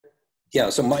Yeah,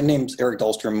 so my name's Eric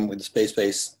Dahlstrom with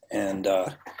SpaceBase, and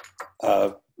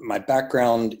my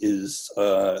background is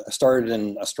I started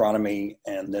in astronomy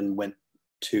and then went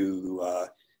to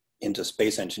into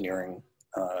space engineering,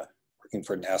 working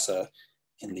for NASA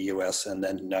in the U.S., and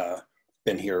then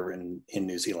been here in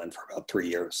New Zealand for about 3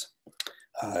 years.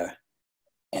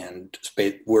 And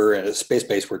we're at a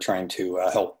SpaceBase. We're trying to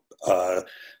help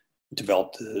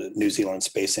develop the New Zealand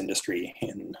space industry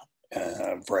in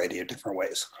a variety of different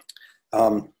ways.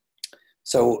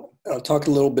 So I'll talk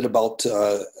a little bit about,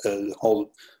 I'll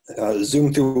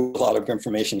zoom through a lot of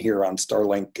information here on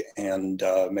Starlink and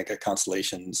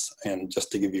Megaconstellations, and just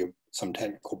to give you some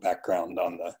technical background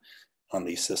on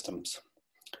these systems.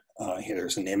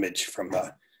 Here's an image from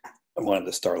one of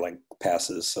the Starlink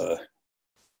passes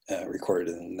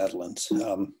recorded in the Netherlands.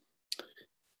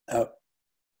 Now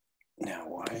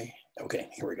why? Okay,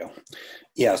 here we go.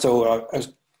 Yeah, so I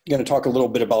was going to talk a little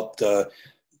bit about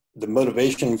the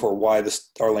motivation for why the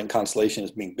Starlink constellation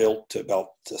is being built,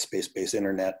 about the space-based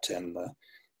internet, and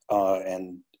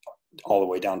all the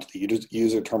way down to the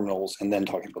user terminals, and then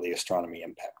talking about the astronomy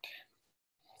impact.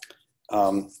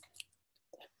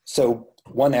 So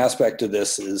one aspect of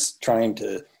this is trying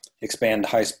to expand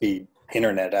high-speed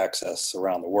internet access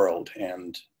around the world,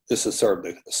 and this is sort of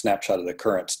a snapshot of the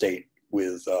current state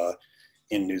with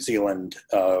in New Zealand,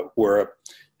 we're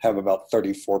have about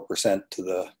 34% to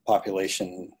the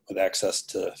population with access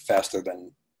to faster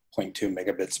than 0.2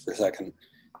 megabits per second,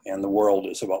 and the world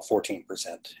is about 14%.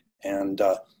 And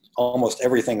almost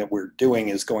everything that we're doing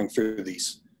is going through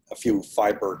a few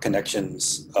fiber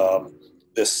connections.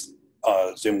 This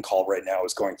Zoom call right now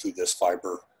is going through this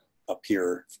fiber up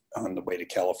here on the way to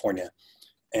California.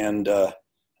 And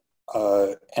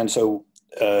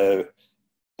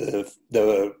so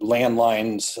the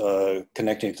landlines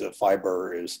connecting to the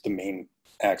fiber is the main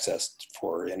access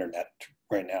for internet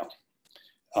right now.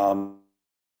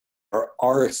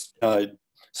 Our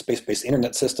space-based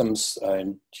internet systems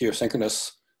in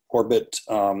geosynchronous orbit,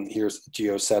 here's the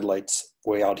geo satellites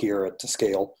way out here at the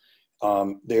scale.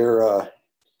 They're, or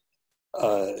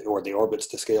the orbits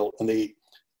to scale. And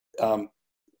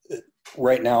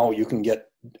right now you can get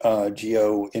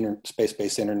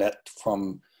space-based internet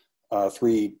from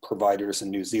 3 providers in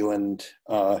New Zealand,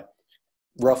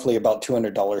 roughly about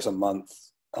 $200 a month,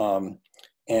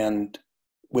 and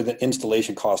with an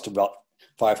installation cost of about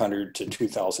 $500 to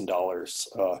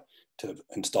 $2,000 to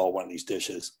install one of these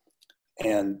dishes.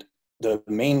 And the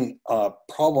main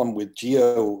problem with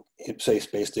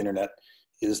space-based internet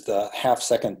is the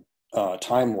half-second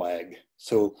time lag.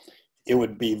 So it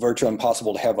would be virtually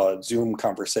impossible to have a Zoom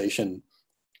conversation,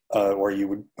 or you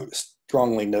would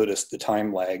strongly notice the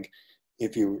time lag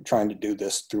if you were trying to do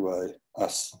this through a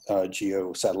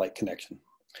geo satellite connection.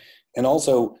 And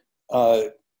also,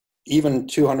 even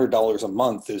 $200 a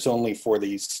month is only for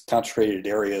these concentrated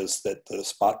areas that the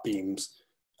spot beams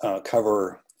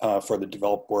cover for the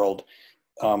developed world.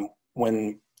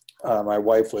 When my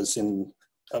wife was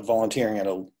volunteering at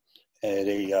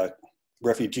a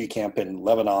refugee camp in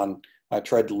Lebanon, I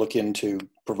tried to look into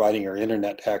providing her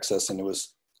internet access, and it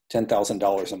was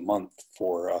 $10,000 a month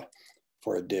for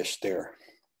a dish there.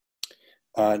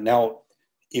 Now,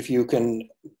 if you can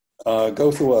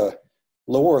go through a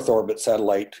low Earth orbit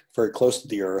satellite very close to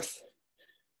the Earth,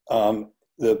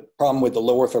 the problem with the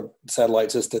low Earth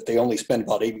satellites is that they only spend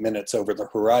about 8 minutes over the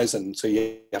horizon, so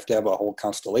you have to have a whole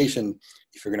constellation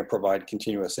if you're going to provide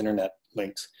continuous internet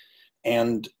links.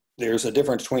 And there's a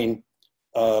difference between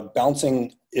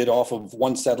bouncing it off of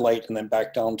one satellite and then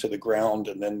back down to the ground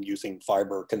and then using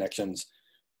fiber connections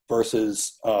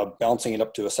versus bouncing it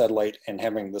up to a satellite and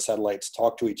having the satellites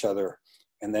talk to each other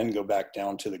and then go back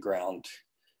down to the ground.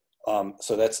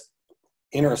 So that's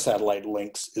inter-satellite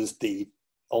links is the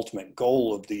ultimate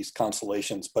goal of these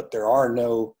constellations, but there are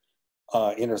no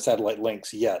inter-satellite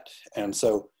links yet. And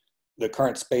so the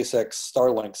current SpaceX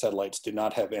Starlink satellites do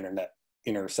not have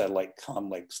inter-satellite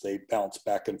comm links. They bounce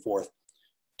back and forth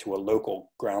to a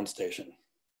local ground station.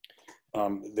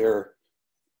 Their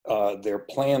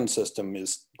planned system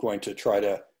is going to try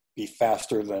to be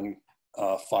faster than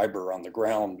fiber on the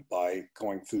ground by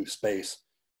going through space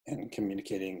and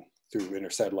communicating through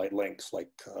inter-satellite links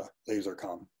like laser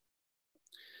comm.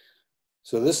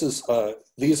 So this is,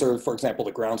 these are, for example,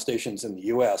 the ground stations in the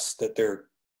US that they're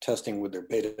testing with their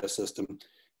beta system.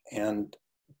 And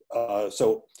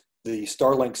so the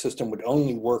Starlink system would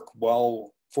only work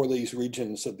well for these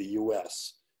regions of the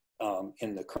US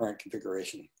in the current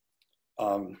configuration.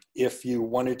 If you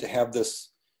wanted to have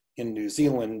this in New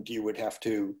Zealand, you would have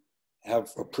to have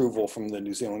approval from the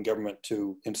New Zealand government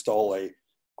to install a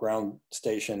ground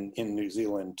station in New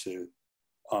Zealand to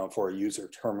for user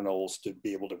terminals to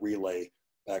be able to relay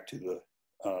back to the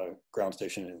ground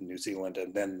station in New Zealand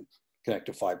and then connect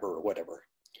to fiber or whatever.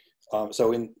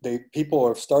 So people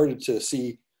have started to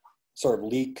see sort of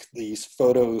leak these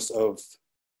photos of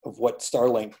what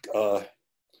Starlink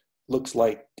looks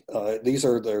like. These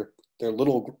are their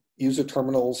little user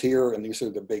terminals here, and these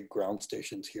are the big ground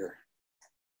stations here.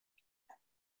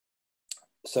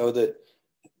 So the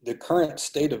current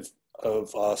state of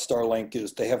Starlink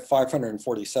is they have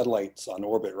 540 satellites on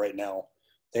orbit right now.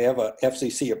 They have a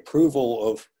FCC approval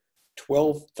of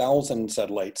 12,000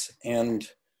 satellites, and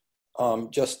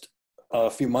just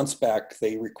a few months back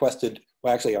they requested,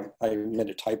 well actually I made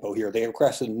a typo here, they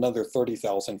requested another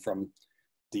 30,000 from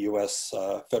the US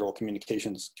Federal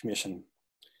Communications Commission.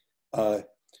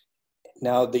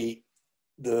 Now the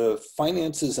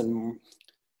finances and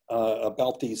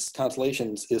about these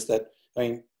constellations is that, I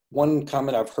mean, one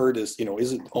comment I've heard is, you know,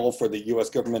 is it all for the US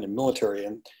government and military?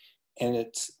 And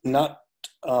it's not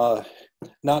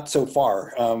so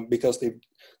far, because the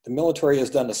military has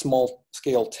done a small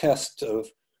scale test of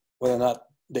whether or not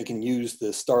they can use the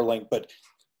Starlink, but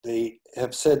they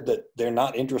have said that they're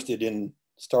not interested in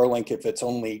Starlink if it's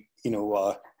only, you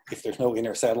know, if there's no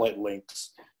inter-satellite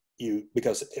links,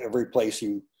 because every place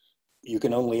you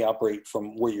can only operate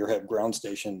from where you have ground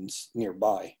stations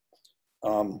nearby.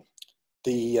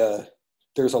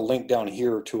 There's a link down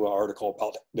here to an article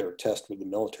about their test with the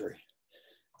military.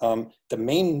 The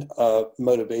main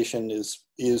motivation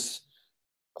is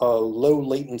low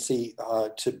latency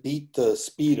to beat the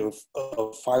speed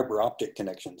of fiber optic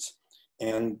connections.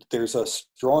 And there's a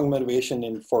strong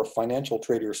motivation for financial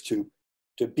traders to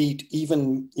beat,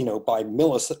 even, you know, by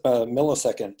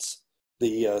milliseconds,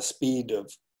 the speed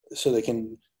of, so they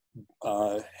can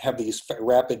have these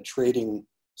rapid trading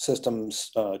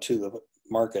systems to the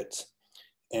markets.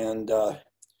 And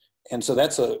so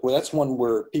that's one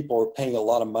where people are paying a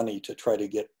lot of money to try to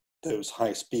get those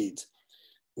high speeds.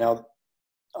 Now,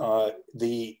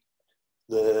 the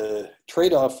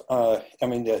trade-off, I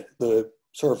mean, the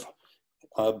sort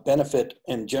of benefit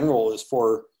in general is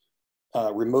for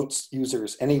remote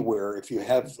users anywhere, if you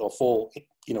have the full,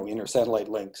 you know, inter-satellite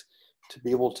links, to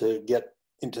be able to get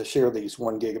and to share these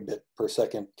 1 gigabit per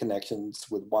second connections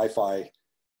with Wi-Fi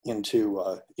into,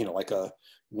 you know, like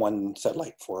one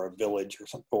satellite for a village or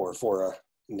something, or for a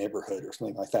neighborhood or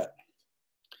something like that.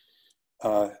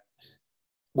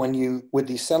 With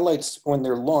these satellites, when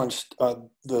they're launched,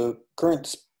 the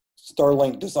current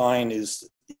Starlink design is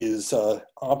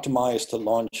optimized to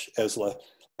launch as like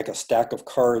a stack of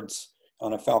cards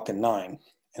on a Falcon 9.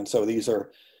 And so these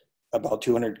are about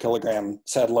 200 kilogram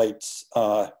satellites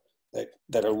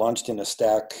that are launched in a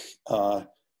stack,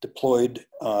 deployed,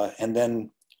 and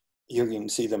then you can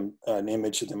see them, an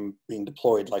image of them being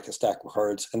deployed like a stack of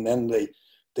cards. And then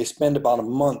they spend about a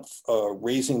month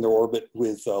raising their orbit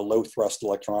with low thrust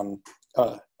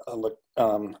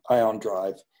ion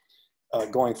drive,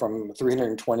 going from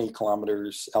 320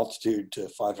 kilometers altitude to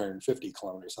 550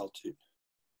 kilometers altitude.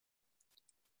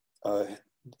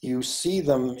 You see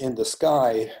them in the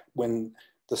sky when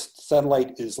the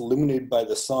satellite is illuminated by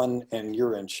the sun and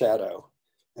you're in shadow.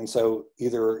 And so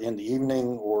either in the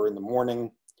evening or in the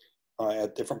morning,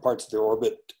 at different parts of their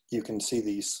orbit, you can see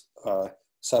these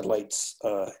satellites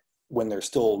when they're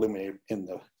still illuminated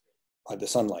by the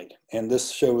sunlight. And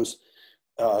this shows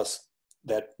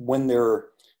that when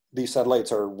these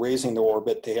satellites are raising their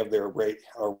orbit, they have their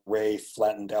array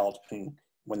flattened out, and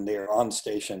when they're on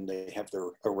station, they have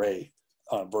their array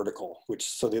vertical,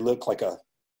 so they look like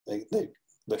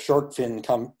the shark fin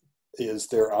is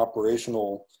their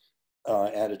operational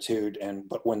attitude,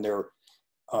 but when they're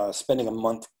spending a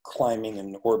month climbing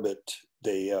in orbit,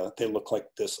 they look like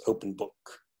this open book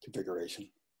configuration.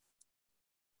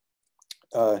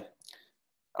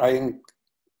 I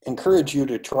encourage you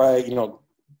to try, you know,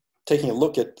 taking a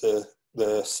look at the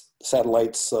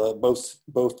satellites, both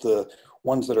the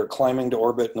ones that are climbing to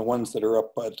orbit and the ones that are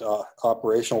up at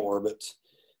operational orbits.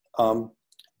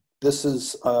 This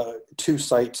is 2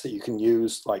 sites that you can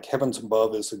use, like Heavens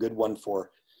Above is a good one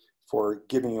for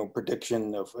giving you a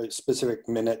prediction of specific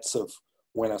minutes of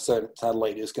when a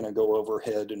satellite is going to go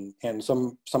overhead, and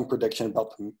some prediction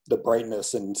about the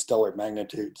brightness and stellar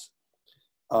magnitudes.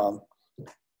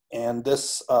 And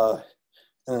this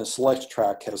and the select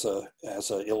track has a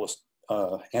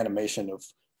animation of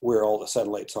where all the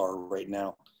satellites are right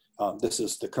now. This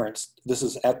is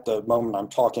at the moment I'm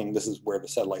talking, this is where the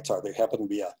satellites are. There happen to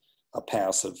be a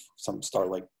pass of some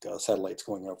Starlink satellites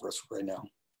going over us right now.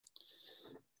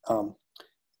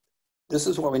 This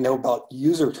is what we know about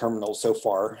user terminals so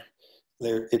far.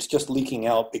 It's just leaking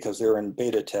out because they're in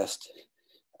beta test.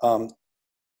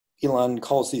 Elon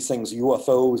calls these things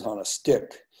UFOs on a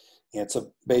stick. And it's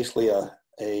basically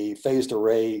a phased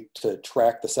array to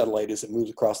track the satellite as it moves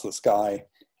across the sky.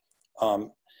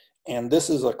 And this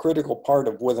is a critical part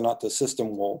of whether or not the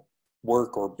system will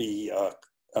work or be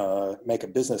make a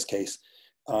business case.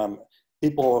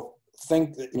 People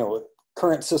think that, you know,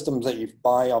 current systems that you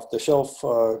buy off the shelf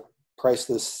price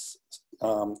this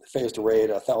phased array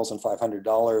at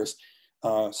 $1,500.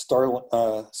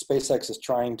 SpaceX is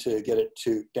trying to get it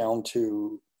down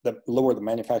to lower the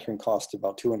manufacturing cost to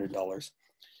about $200.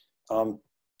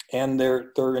 And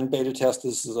they're in beta test.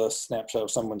 This is a snapshot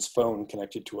of someone's phone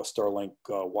connected to a Starlink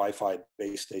Wi-Fi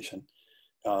base station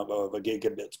of a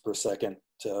gigabits per second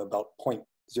to about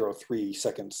 0.03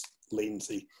 seconds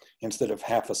latency instead of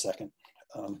half a second.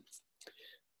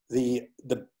 The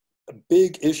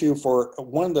big issue for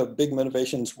one of the big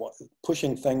motivations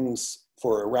pushing things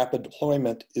for a rapid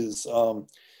deployment is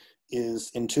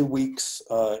in 2 weeks,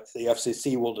 the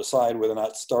FCC will decide whether or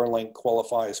not Starlink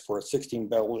qualifies for a $16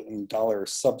 billion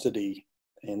subsidy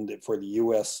for the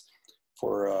US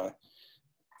for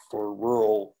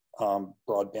rural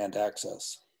broadband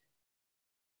access.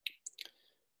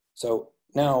 So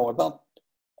now about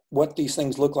what these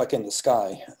things look like in the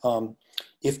sky.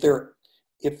 If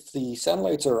the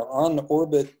satellites are on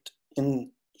orbit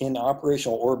in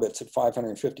operational orbits at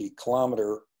 550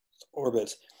 kilometer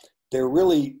orbits, they're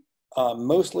really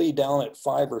mostly down at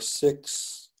 5 or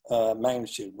 6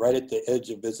 magnitude, right at the edge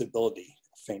of visibility,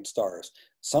 faint stars.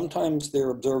 Sometimes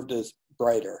they're observed as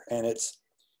brighter, and it's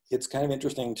kind of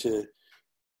interesting to,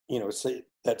 you know, say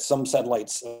that some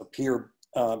satellites appear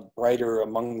brighter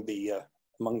among the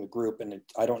group, and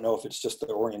I don't know if it's just the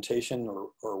orientation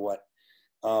or what.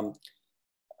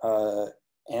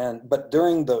 But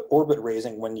during the orbit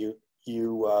raising, when you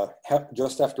have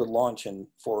just after launch and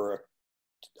for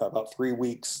about 3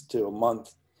 weeks to a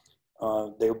month,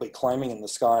 they'll be climbing in the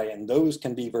sky, and those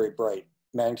can be very bright,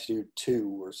 magnitude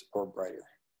 2 or brighter.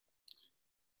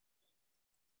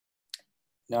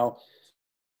 Now,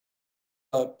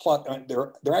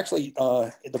 they're actually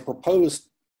the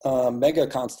proposed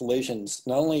Megaconstellations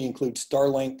not only include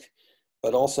Starlink,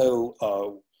 but also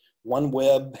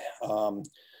OneWeb,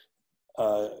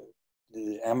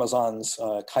 the Amazon's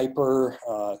Kuiper,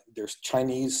 there's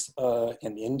Chinese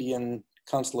and Indian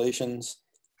constellations.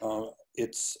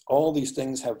 It's all these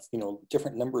things have, you know,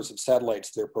 different numbers of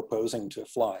satellites they're proposing to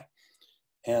fly.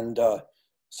 And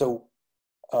so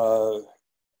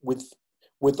with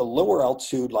the lower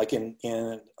altitude, like in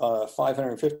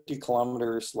 550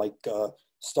 kilometers, like SpaceX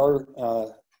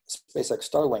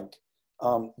Starlink,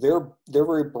 they're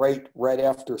very bright right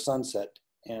after sunset,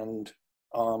 and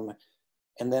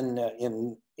then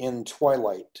in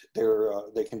twilight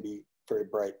they can be very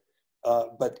bright.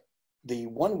 But the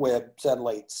OneWeb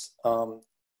satellites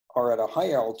are at a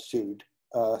high altitude,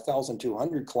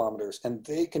 1,200 kilometers, and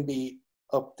they can be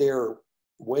up there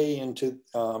way into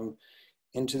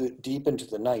deep into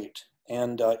the night.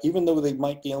 And even though they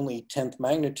might be only 10th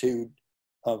magnitude,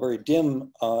 very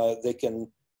dim, they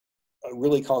can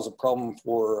really cause a problem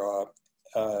for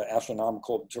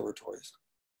astronomical observatories.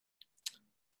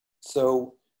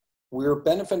 So we're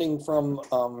benefiting from,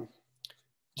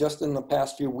 just in the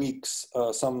past few weeks,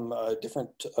 some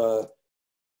different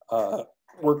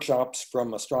workshops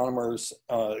from astronomers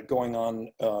going on,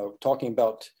 talking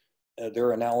about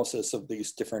their analysis of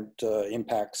these different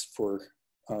impacts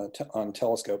on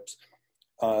telescopes.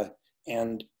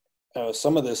 And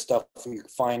some of this stuff you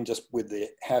find just with the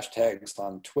hashtags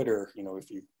on Twitter. You know, if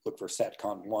you look for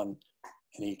SatCon1,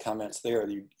 any comments there,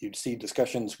 you'd see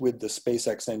discussions with the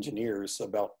SpaceX engineers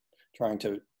about trying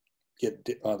to get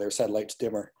their satellites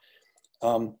dimmer.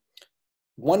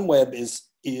 OneWeb is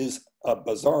a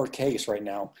bizarre case right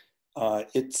now.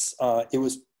 It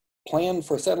was planned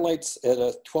for satellites at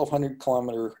a 1,200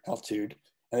 kilometer altitude,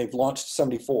 and they've launched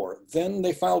 74. Then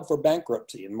they filed for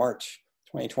bankruptcy in March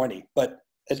 2020, but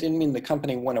it didn't mean the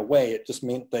company went away. It just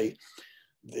meant they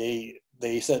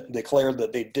declared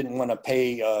that they didn't want to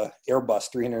pay Airbus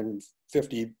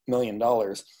 $350 million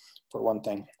for one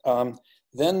thing.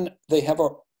 Then they have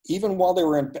even while they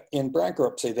were in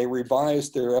bankruptcy, they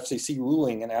revised their FCC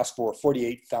ruling and asked for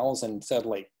 48,000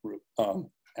 satellite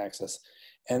access.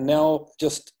 And now,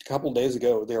 just a couple of days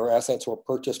ago, their assets were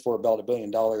purchased for about $1 billion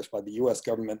by the US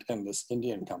government and this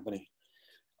Indian company.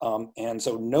 And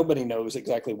so nobody knows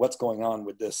exactly what's going on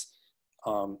with this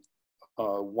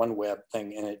OneWeb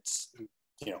thing. And it's,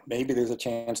 you know, maybe there's a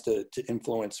chance to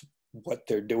influence what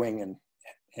they're doing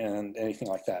and anything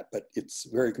like that, but it's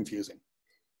very confusing.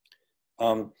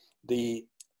 SpaceX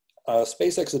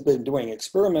has been doing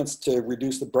experiments to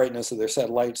reduce the brightness of their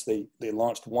satellites. They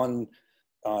launched one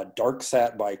dark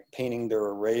sat by painting their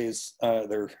arrays,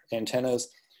 their antennas.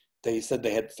 They said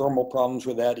they had thermal problems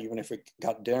with that, even if it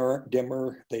got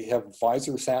dimmer. They have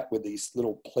visor sat with these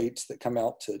little plates that come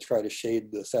out to try to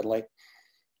shade the satellite.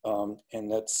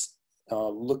 And that's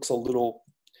looks a little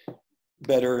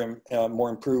better and more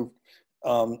improved.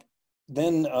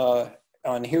 Then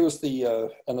here's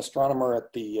an astronomer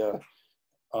at the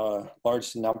Large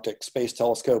Synoptic Space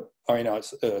Telescope,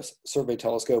 it's a survey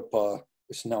telescope,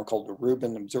 which is now called the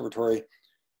Rubin Observatory.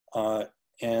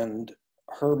 And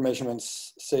her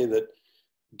measurements say that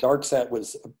DarkSat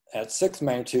was at 6th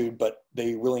magnitude, but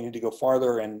they really need to go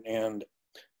farther, and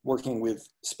working with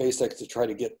SpaceX to try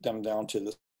to get them down to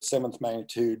the 7th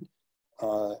magnitude,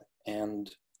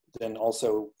 and then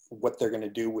also what they're going to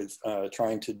do with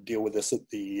trying to deal with this at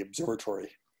the observatory.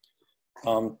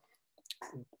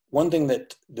 One thing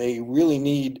that they really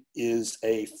need is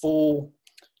a full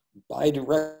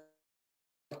bidirectional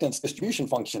distribution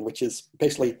function, which is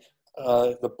basically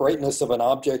the brightness of an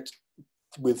object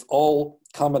with all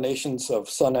combinations of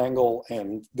sun angle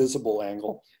and visible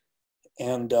angle.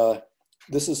 And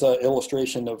this is an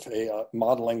illustration of a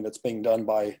modeling that's being done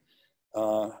by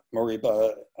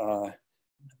Mariba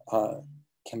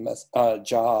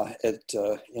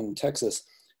Jha in Texas.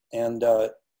 And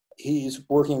he's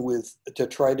working to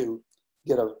try to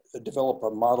develop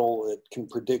a model that can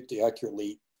predict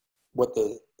accurately what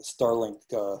the Starlink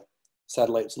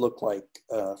satellites look like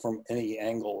from any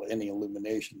angle, any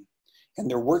illumination. And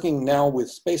they're working now with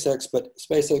SpaceX, but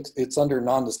SpaceX, it's under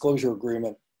non-disclosure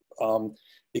agreement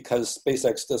because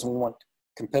SpaceX doesn't want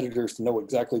competitors to know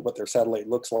exactly what their satellite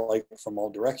looks like from all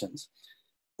directions.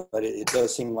 But it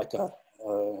does seem like a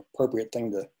appropriate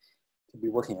thing to be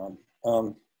working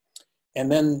on. And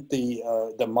then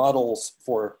the models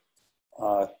for,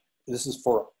 this is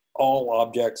for all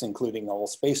objects, including all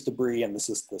space debris, and this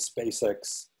is the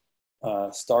SpaceX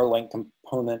Starlink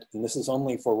component, and this is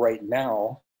only for right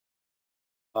now,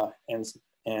 and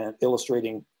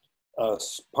illustrating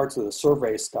parts of the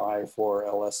survey sky for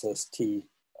LSST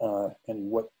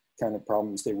and what kind of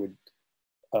problems they would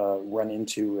run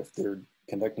into if they're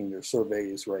conducting their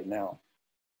surveys right now.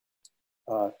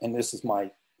 And this is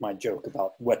my joke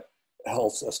about what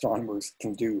else astronomers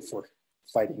can do for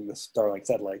fighting the Starlink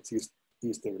satellites, use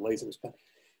their lasers. But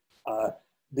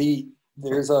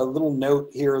there's a little note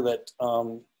here that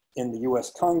in the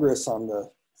US Congress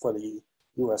for the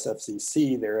US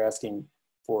FCC, they're asking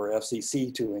for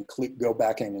FCC to go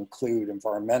back and include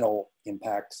environmental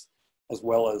impacts as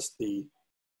well as the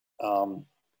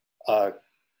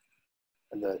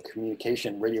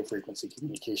radio frequency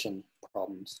communication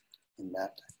problems in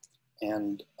that.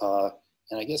 And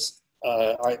I guess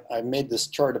I made this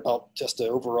chart about just the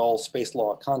overall space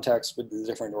law contacts with the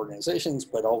different organizations,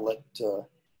 but I'll let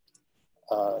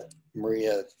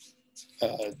Maria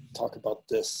talk about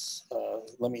this.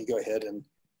 Let me go ahead and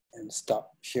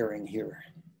stop sharing here.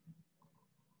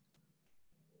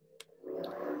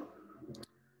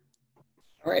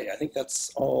 All right, I think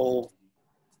that's all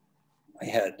I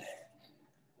had.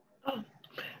 Oh,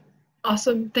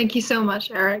 awesome. Thank you so much,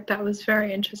 Eric. That was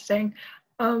very interesting.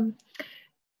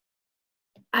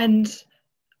 And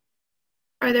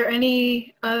are there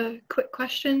any quick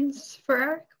questions for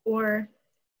Eric, or?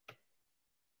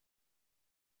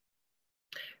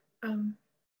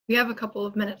 We have a couple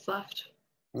of minutes left.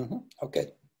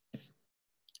 Okay.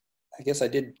 I guess I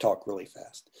did talk really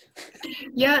fast.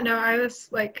 Yeah, no, I was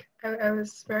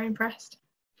very impressed.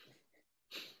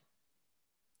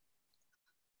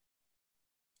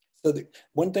 So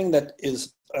one thing that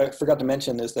I forgot to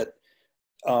mention is that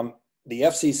the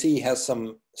FCC has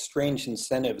some strange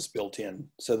incentives built in,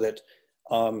 so that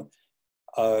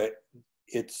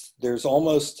there's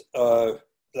almost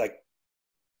like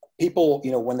people,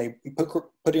 when they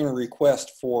put in a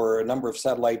request for a number of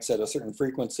satellites at a certain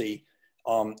frequency,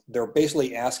 they're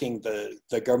basically asking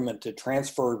the government to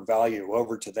transfer value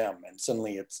over to them, and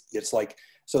suddenly it's like,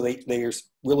 so there's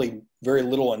really very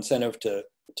little incentive to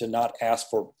not ask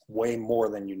for way more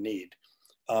than you need.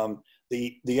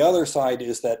 The other side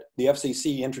is that the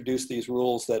FCC introduced these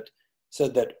rules that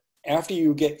said that after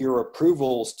you get your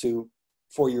approvals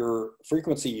for your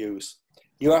frequency use,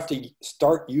 you have to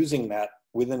start using that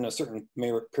within a certain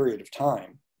period of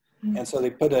time. And so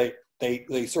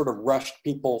they sort of rushed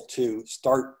people to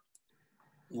start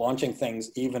launching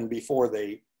things even before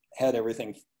they had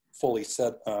everything fully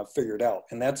figured out.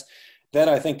 And that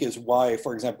I think is why,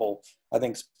 for example, I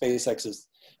think SpaceX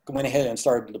went ahead and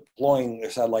started deploying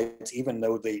their satellites, even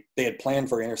though they had planned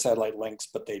for inter-satellite links,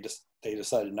 but they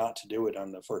decided not to do it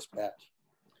on the first batch.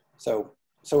 So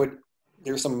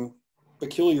there's some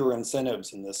peculiar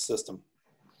incentives in this system.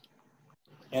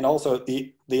 And also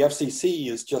the FCC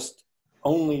is just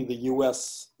only the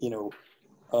US,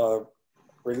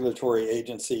 regulatory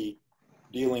agency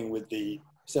dealing with the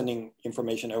sending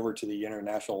information over to the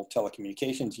International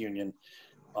Telecommunications Union.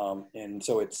 And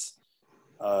so it's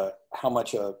how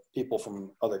much people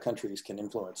from other countries can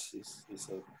influence is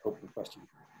an open question.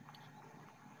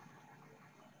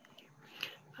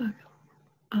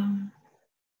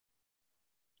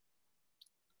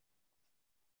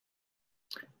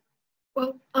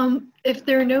 Well, if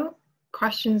there are no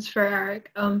questions for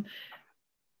Eric,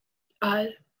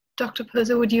 Dr.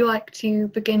 Pozza, would you like to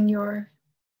begin your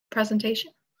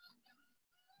presentation?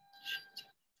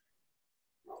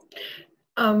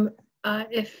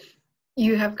 If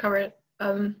you have covered,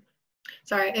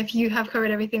 if you have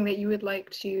covered everything that you would like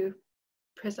to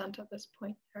present at this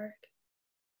point, Eric.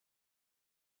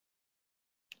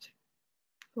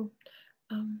 Cool.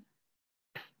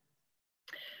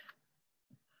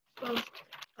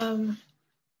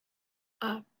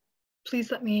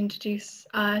 Please let me introduce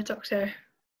Dr.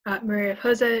 Maria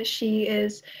Pozza. She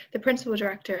is the Principal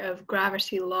Director of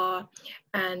Gravity Law,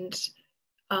 and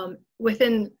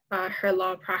within her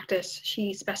law practice,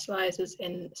 she specializes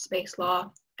in space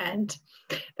law, and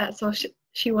that's all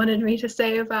she wanted me to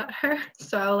say about her.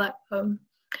 So I'll let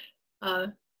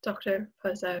Dr.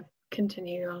 Pozza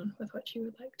continue on with what she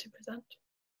would like to present.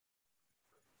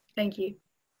 Thank you.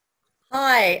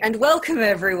 Hi, and welcome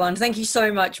everyone. Thank you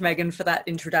so much, Megan, for that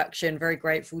introduction. Very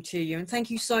grateful to you. And thank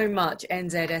you so much,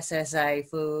 NZSSA,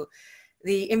 for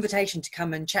the invitation to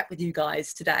come and chat with you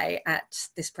guys today at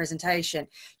this presentation.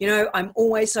 You know, I'm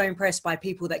always so impressed by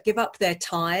people that give up their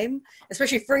time,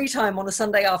 especially free time on a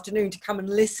Sunday afternoon, to come and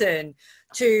listen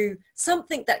to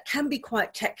something that can be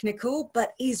quite technical,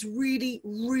 but is really,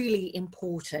 really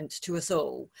important to us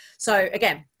all. So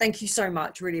again, thank you so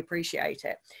much. Really appreciate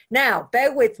it. Now,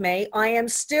 bear with me. I am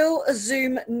still a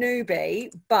Zoom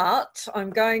newbie, but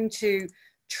I'm going to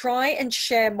try and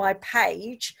share my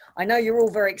page. I know you're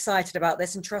all very excited about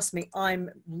this, and trust me, I'm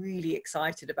really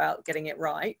excited about getting it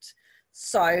right.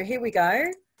 So here we go.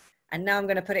 And now I'm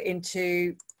going to put it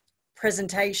into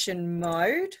presentation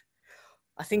mode.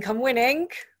 I think I'm winning.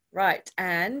 Right.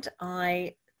 And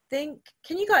I think,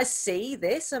 can you guys see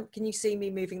this? Can you see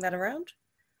me moving that around?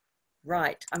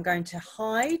 Right. I'm going to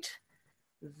hide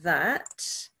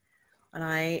that.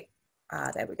 And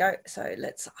there we go. So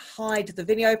let's hide the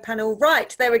video panel.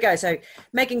 Right, there we go. So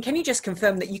Megan, can you just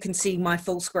confirm that you can see my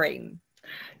full screen?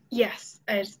 Yes,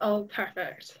 it's all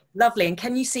perfect. Lovely. And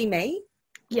can you see me?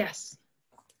 Yes.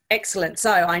 Excellent.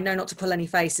 So I know not to pull any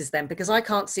faces then, because I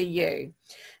can't see you.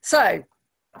 So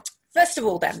first of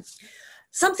all then,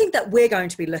 something that we're going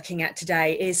to be looking at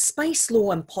today is space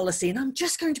law and policy. And I'm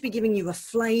just going to be giving you a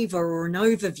flavour or an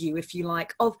overview, if you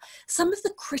like, of some of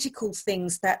the critical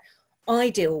things that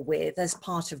I deal with as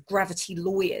part of Gravity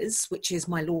Lawyers, which is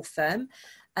my law firm.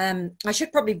 I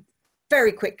should probably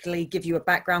very quickly give you a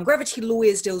background. Gravity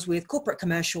Lawyers deals with corporate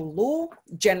commercial law,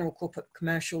 general corporate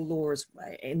commercial law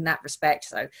in that respect.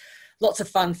 So lots of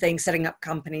fun things, setting up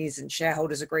companies and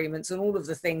shareholders agreements and all of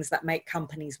the things that make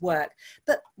companies work.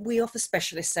 But we offer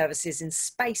specialist services in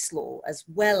space law, as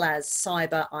well as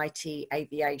cyber, IT,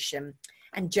 aviation,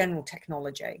 and general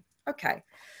technology. Okay,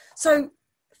 so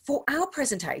for our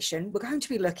presentation, we're going to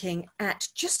be looking at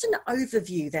just an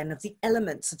overview then of the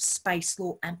elements of space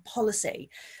law and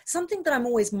policy. Something that I'm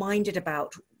always minded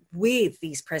about with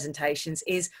these presentations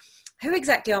is, who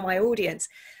exactly are my audience?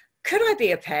 Could I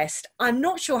be a pest? I'm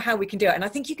not sure how we can do it. And I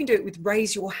think you can do it with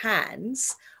raise your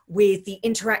hands with the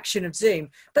interaction of Zoom.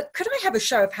 But could I have a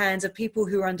show of hands of people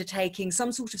who are undertaking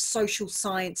some sort of social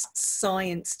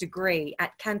science degree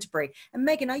at Canterbury? And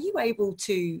Megan, are you able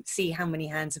to see how many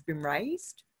hands have been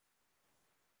raised?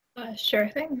 Sure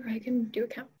thing, I can do a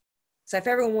count. So if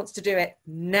everyone wants to do it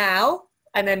now,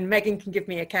 and then Megan can give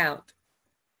me a count.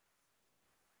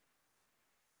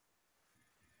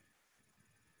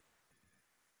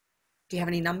 Do you have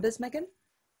any numbers, Megan?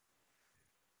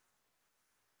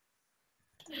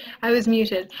 I was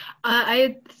muted.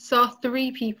 I saw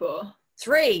 3 people.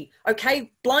 3,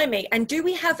 okay, blimey. And do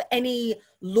we have any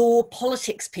law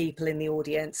politics people in the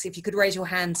audience? If you could raise your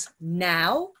hands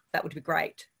now, that would be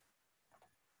great.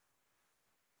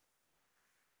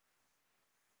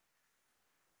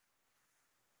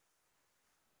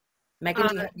 Megan,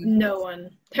 do you have no one.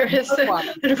 There is no one,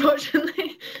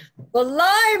 unfortunately.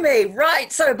 Blimey,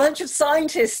 right. So a bunch of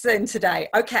scientists then today.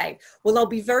 Okay, well, I'll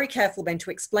be very careful then to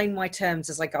explain my terms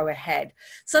as I go ahead.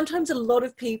 Sometimes a lot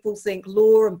of people think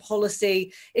law and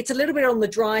policy, it's a little bit on the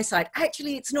dry side.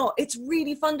 Actually, it's not. It's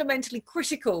really fundamentally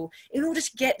critical in order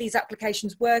to get these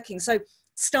applications working. So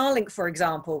Starlink, for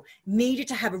example, needed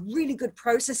to have a really good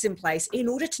process in place in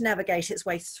order to navigate its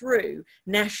way through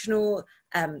national,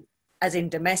 as in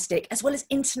domestic, as well as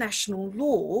international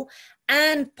law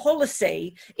and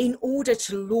policy in order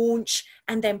to launch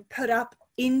and then put up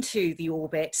into the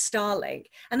orbit Starlink.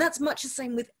 And that's much the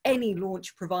same with any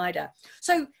launch provider.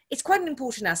 So it's quite an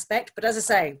important aspect, but as I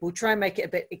say, we'll try and make it a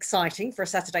bit exciting for a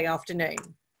Saturday afternoon.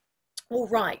 All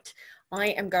right, I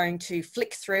am going to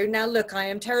flick through. Now look, I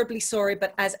am terribly sorry,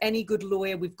 but as any good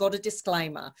lawyer, we've got a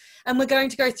disclaimer and we're going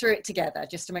to go through it together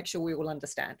just to make sure we all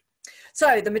understand.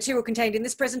 So the material contained in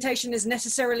this presentation is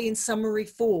necessarily in summary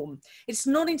form. It's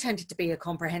not intended to be a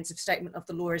comprehensive statement of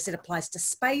the law as it applies to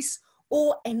space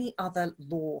or any other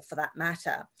law for that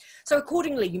matter. So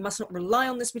accordingly, you must not rely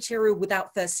on this material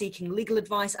without first seeking legal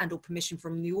advice and or permission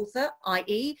from the author,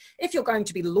 i.e. if you're going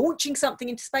to be launching something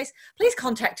into space, please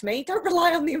contact me. Don't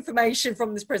rely on the information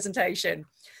from this presentation.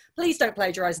 Please don't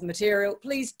plagiarize the material.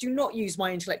 Please do not use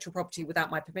my intellectual property without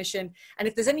my permission. And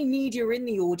if there's any media in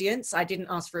the audience, I didn't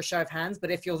ask for a show of hands,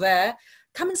 but if you're there,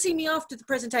 come and see me after the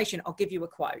presentation. I'll give you a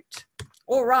quote.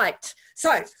 All right,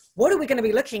 so what are we going to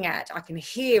be looking at? I can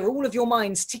hear all of your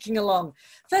minds ticking along.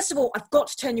 First of all, I've got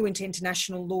to turn you into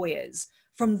international lawyers.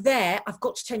 From there, I've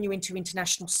got to turn you into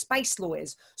international space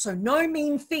lawyers. So no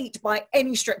mean feat by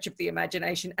any stretch of the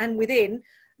imagination, and within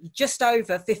just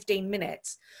over 15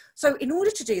 minutes. So in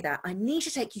order to do that, I need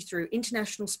to take you through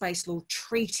international space law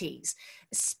treaties,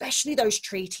 especially those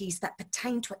treaties that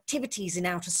pertain to activities in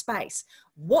outer space.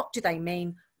 What do they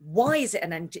mean? Why is it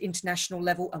an international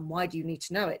level and why do you need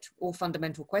to know it? All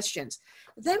fundamental questions.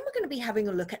 Then we're going to be having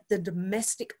a look at the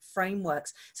domestic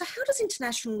frameworks. So how does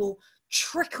international law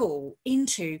trickle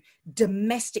into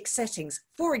domestic settings?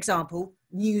 For example,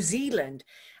 New Zealand.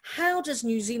 How does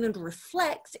New Zealand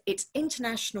reflect its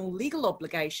international legal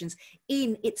obligations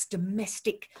in its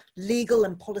domestic legal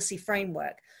and policy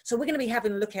framework? So we're going to be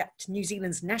having a look at New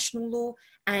Zealand's national law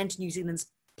and New Zealand's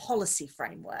policy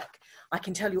framework. I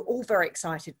can tell you're all very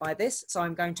excited by this, so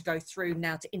I'm going to go through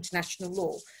now to international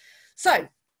law. So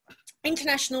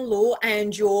international law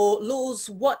and your laws,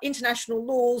 what international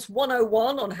laws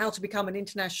 101 on how to become an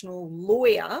international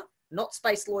lawyer, not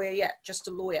space lawyer yet, just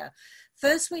a lawyer.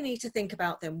 First, we need to think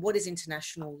about then, what is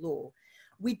international law?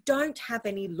 We don't have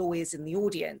any lawyers in the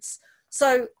audience.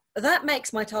 So that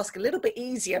makes my task a little bit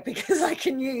easier because I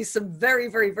can use some very,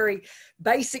 very, very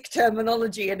basic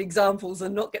terminology and examples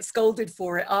and not get scolded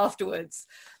for it afterwards.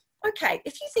 Okay,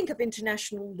 if you think of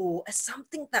international law as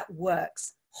something that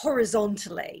works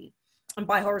horizontally, and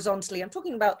by horizontally, I'm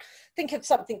talking about, think of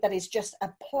something that is just a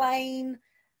plain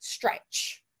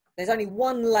stretch. There's only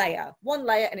one layer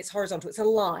and it's horizontal. It's a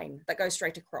line that goes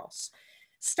straight across.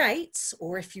 States,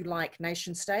 or if you like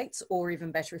nation states, or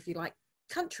even better if you like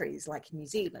countries like New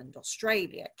Zealand,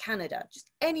 Australia, Canada,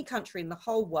 just any country in the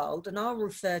whole world, and I'll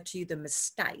refer to them as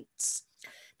states,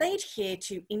 they adhere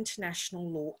to international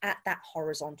law at that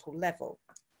horizontal level.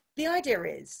 The idea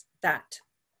is that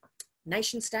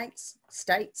nation states,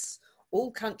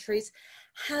 all countries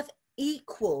have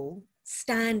equal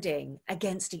standing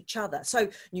against each other. So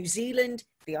New Zealand,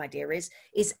 the idea is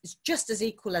just as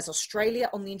equal as Australia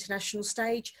on the international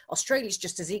stage. Australia is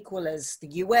just as equal as the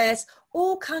US.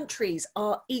 All countries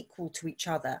are equal to each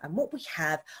other. And what we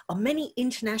have are many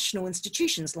international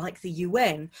institutions like the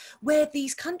UN, where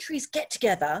these countries get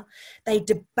together, they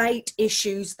debate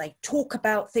issues, they talk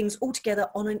about things all together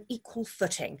on an equal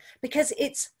footing, because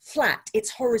it's flat,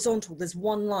 it's horizontal, there's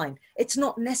one line. It's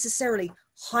not necessarily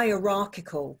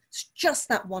hierarchical, it's just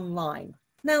that one line.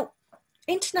 Now,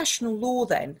 international law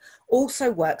then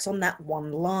also works on that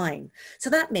one line. So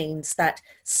that means that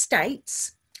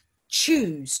states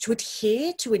choose to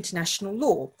adhere to international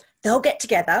law. They'll get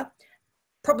together,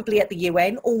 probably at the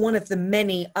UN or one of the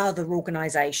many other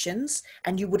organisations,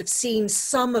 and you would have seen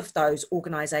some of those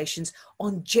organisations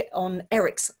on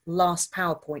Eric's last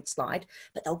PowerPoint slide,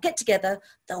 but they'll get together,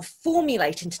 they'll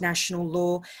formulate international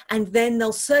law, and then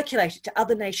they'll circulate it to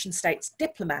other nation states'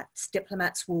 diplomats.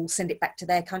 Diplomats will send it back to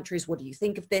their countries. What do you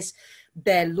think of this?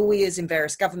 Their lawyers in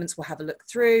various governments will have a look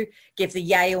through, give the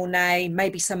yay or nay,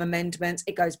 maybe some amendments.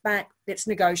 It goes back, it's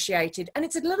negotiated, and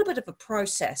it's a little bit of a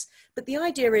process. But the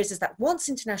idea is that once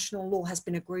international law has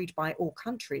been agreed by all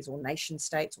countries or nation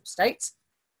states or states,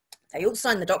 they all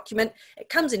sign the document, it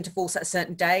comes into force at a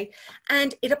certain day,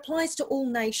 and it applies to all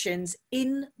nations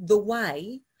in the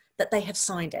way that they have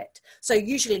signed it. So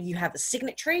usually you have a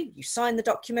signatory, you sign the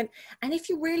document, and if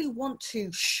you really want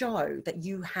to show that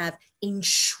you have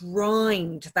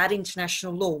enshrined that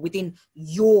international law within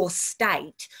your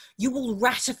state, you will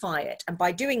ratify it. And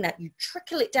by doing that, you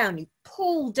trickle it down, you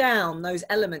pull down those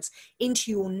elements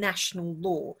into your national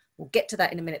law. We'll get to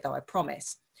that in a minute though, I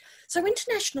promise. So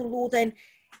international law then,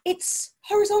 it's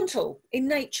horizontal in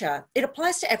nature. It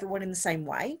applies to everyone in the same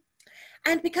way.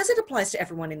 And because it applies to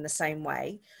everyone in the same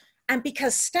way, and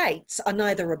because states are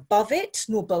neither above it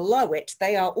nor below it,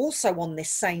 they are also on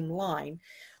this same line,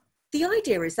 the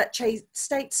idea is that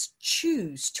states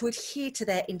choose to adhere to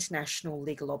their international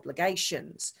legal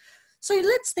obligations. So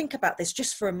let's think about this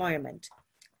just for a moment.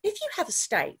 If you have a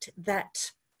state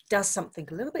that does something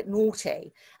a little bit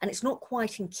naughty and it's not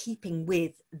quite in keeping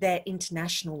with their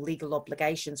international legal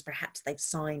obligations, perhaps they've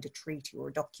signed a treaty or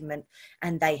a document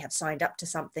and they have signed up to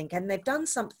something and they've done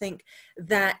something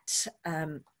that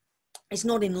is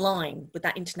not in line with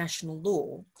that international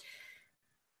law,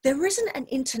 there isn't an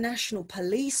international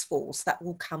police force that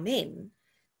will come in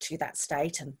to that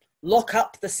state and lock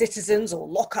up the citizens or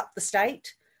lock up the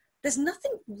state. There's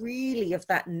nothing really of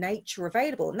that nature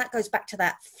available. And that goes back to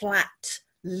that flat,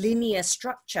 linear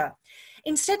structure.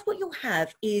 Instead, what you'll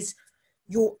have is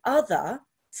your other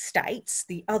states,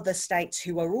 the other states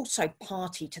who are also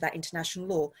party to that international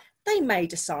law, they may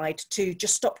decide to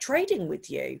just stop trading with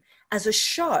you as a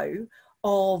show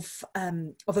of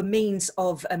a means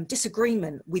of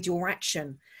disagreement with your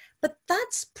action. But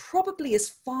that's probably as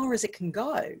far as it can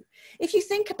go. If you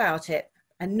think about it,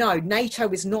 and no, NATO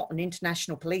is not an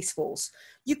international police force,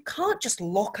 you can't just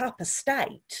lock up a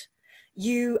state.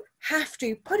 You have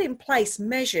to put in place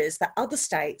measures that other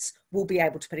states will be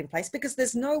able to put in place because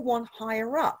there's no one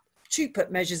higher up to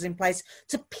put measures in place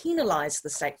to penalise the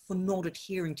state for not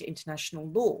adhering to international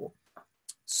law.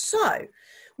 So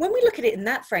when we look at it in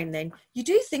that frame, then you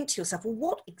do think to yourself, well,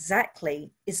 what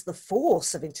exactly is the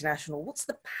force of international law? What's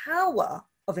the power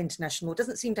of international law? It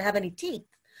doesn't seem to have any teeth.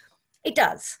 It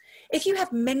does. If you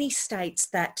have many states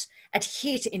that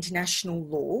adhere to international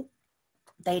law,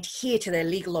 they adhere to their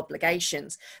legal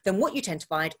obligations, then what you tend to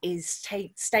find is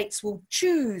states will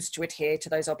choose to adhere to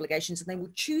those obligations and they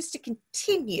will choose to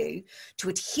continue to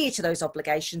adhere to those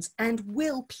obligations and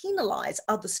will penalise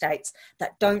other states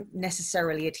that don't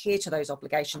necessarily adhere to those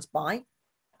obligations by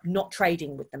not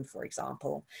trading with them, for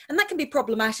example. And that can be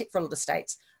problematic for a lot of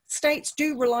states. States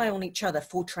do rely on each other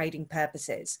for trading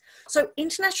purposes. So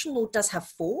international law does have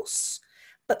force.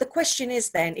 But the question is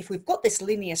then, if we've got this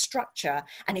linear structure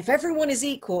and if everyone is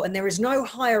equal and there is no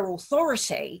higher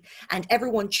authority and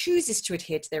everyone chooses to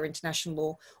adhere to their international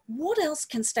law, what else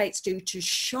can states do to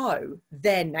show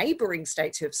their neighbouring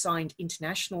states who have signed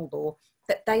international law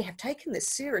that they have taken this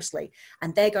seriously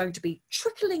and they're going to be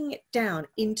trickling it down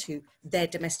into their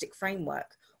domestic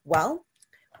framework? Well,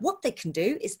 what they can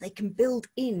do is they can build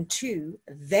into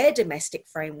their domestic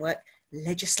framework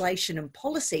legislation and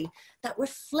policy that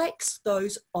reflects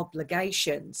those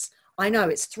obligations. I know,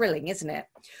 it's thrilling, isn't it?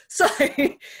 So,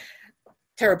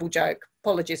 terrible joke,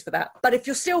 apologies for that. But if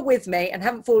you're still with me and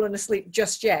haven't fallen asleep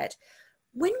just yet,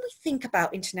 when we think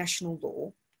about international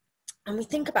law and we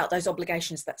think about those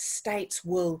obligations that states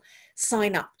will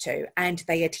sign up to and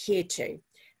they adhere to,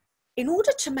 in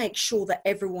order to make sure that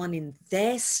everyone in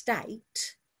their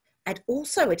state and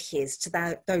also adheres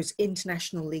to those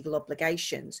international legal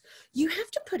obligations, you have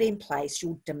to put in place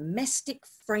your domestic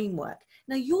framework.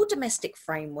 Now, your domestic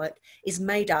framework is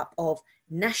made up of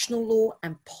national law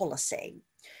and policy.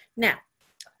 Now,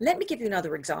 let me give you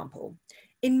another example.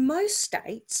 In most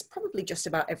states, probably just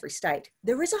about every state,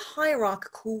 there is a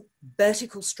hierarchical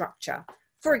vertical structure.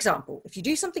 For example, if you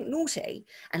do something naughty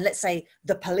and let's say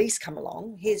the police come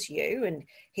along, here's you and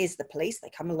here's the police,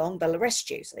 they come along, they'll arrest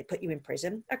you. So they put you in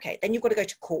prison. Okay, then you've got to go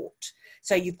to court.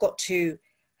 So you've got to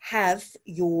have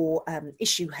your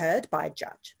issue heard by a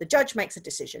judge. The judge makes a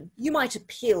decision. You might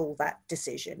appeal that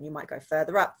decision. You might go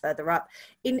further up, further up.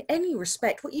 In any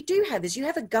respect, what you do have is you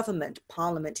have a government,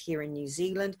 parliament here in New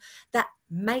Zealand, that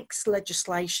makes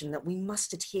legislation that we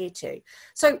must adhere to.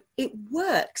 So it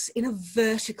works in a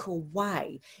vertical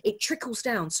way. It trickles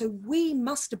down. So we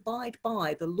must abide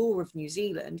by the law of New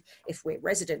Zealand if we're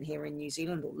resident here in New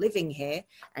Zealand or living here,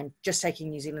 and just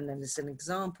taking New Zealand as an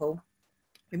example.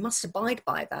 We must abide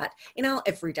by that in our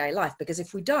everyday life, because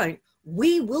if we don't,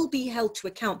 we will be held to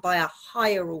account by a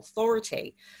higher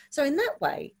authority. So in that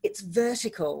way, it's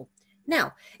vertical.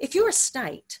 Now, if you're a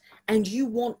state and you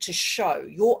want to show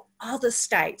your other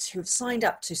states who have signed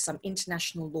up to some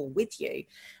international law with you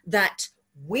that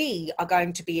we are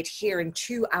going to be adhering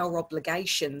to our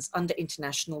obligations under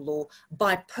international law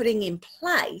by putting in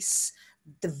place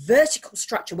the vertical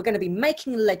structure. We're going to be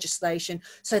making legislation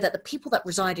so that the people that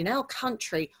reside in our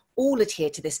country all adhere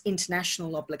to this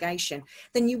international obligation,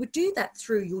 then you would do that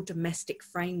through your domestic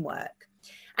framework.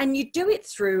 And you do it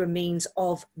through a means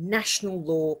of national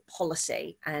law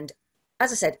policy. And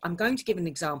as I said, I'm going to give an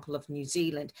example of New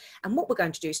Zealand. And what we're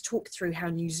going to do is talk through how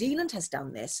New Zealand has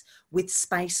done this with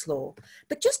space law.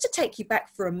 But just to take you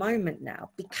back for a moment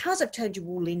now, because I've turned you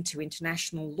all into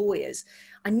international lawyers,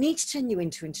 I need to turn you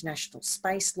into international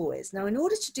space lawyers. Now, in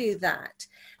order to do that,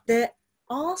 there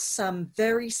are some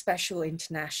very special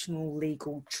international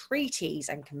legal treaties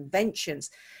and conventions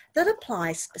that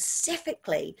apply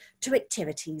specifically to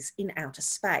activities in outer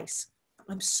space.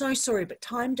 I'm so sorry, but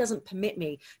time doesn't permit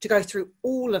me to go through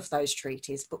all of those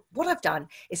treaties. But what I've done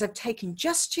is I've taken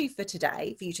just two for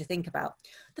today for you to think about.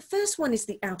 The first one is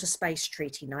the Outer Space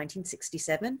Treaty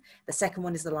 1967. The second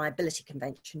one is the Liability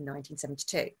Convention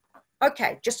 1972.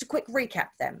 Okay, just a quick recap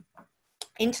then.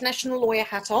 International lawyer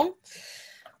hat on.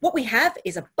 What we have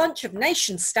is a bunch of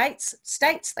nation states,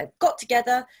 they've got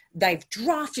together, they've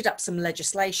drafted up some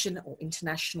legislation or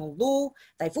international law,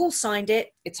 they've all signed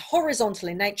it, it's horizontal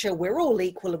in nature, we're all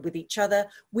equal with each other,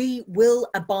 we will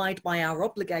abide by our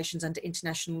obligations under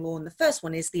international law, and the first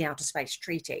one is the Outer Space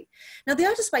Treaty. Now, the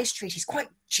Outer Space Treaty is quite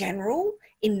general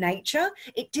in nature,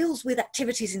 it deals with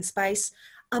activities in space,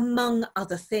 among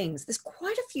other things. There's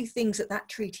quite a few things that that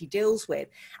treaty deals with,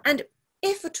 and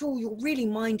if at all you're really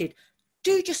minded,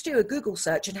 just do a Google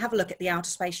search and have a look at the Outer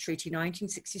Space Treaty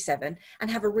 1967 and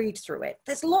have a read through it.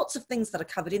 There's lots of things that are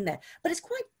covered in there, but it's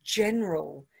quite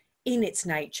general in its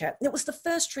nature. It was the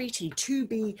first treaty to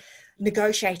be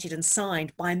negotiated and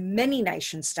signed by many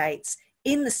nation states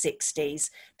in the 60s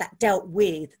that dealt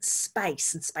with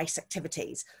space and space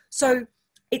activities. So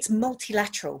it's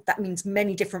multilateral. That means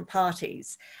many different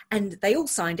parties, and they all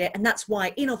signed it, and that's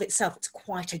why in of itself it's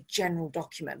quite a general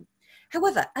document.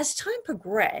 However, as time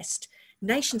progressed,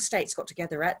 nation states got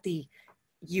together at the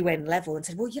UN level and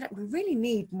said, well, you know, we really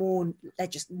need more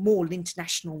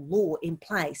international law in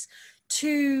place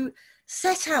to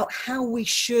set out how we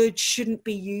shouldn't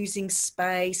be using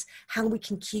space, how we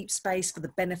can keep space for the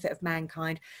benefit of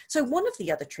mankind. So one of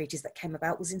the other treaties that came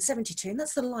about was in 72, and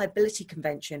that's the Liability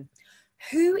Convention.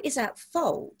 Who is at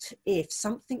fault if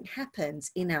something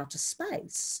happens in outer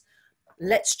space?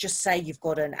 Let's just say you've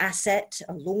got an asset,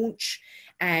 a launch,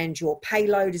 and your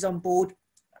payload is on board.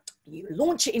 You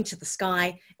launch it into the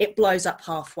sky, it blows up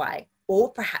halfway.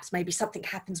 Or perhaps maybe something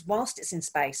happens whilst it's in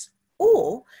space.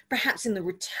 Or perhaps in the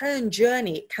return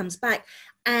journey, it comes back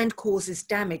and causes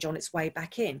damage on its way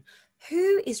back in.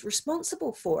 Who is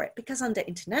responsible for it? Because under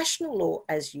international law,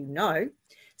 as you know,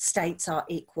 states are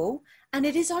equal, and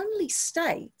it is only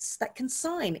states that can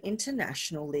sign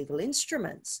international legal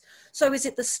instruments. So is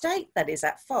it the state that is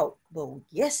at fault? Well,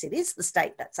 yes, it is the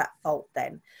state that's at fault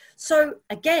then. So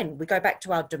again, we go back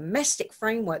to our domestic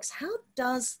frameworks. How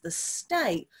does the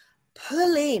state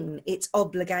pull in its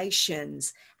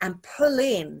obligations and pull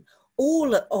in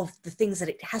all of the things that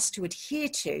it has to adhere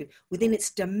to within its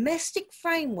domestic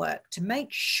framework to make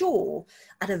sure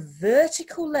at a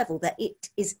vertical level that it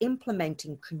is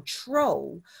implementing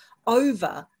control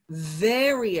over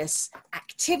various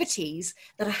activities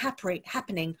that are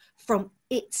happening from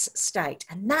its state?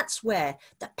 And that's where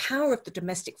the power of the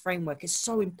domestic framework is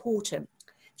so important.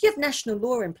 If you have national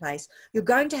law in place, you're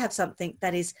going to have something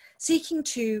that is seeking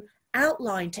to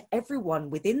outline to everyone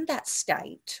within that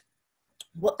state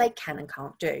what they can and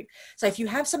can't do. So if you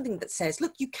have something that says,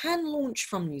 look, you can launch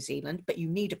from New Zealand, but you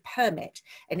need a permit.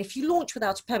 And if you launch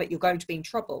without a permit, you're going to be in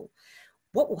trouble.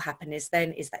 What will happen is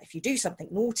that if you do something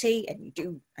naughty and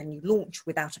you launch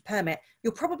without a permit,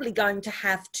 you're probably going to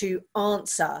have to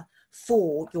answer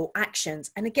for your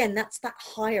actions. And again, that's that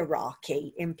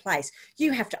hierarchy in place.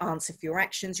 You have to answer for your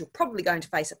actions. You're probably going to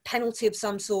face a penalty of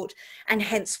some sort, and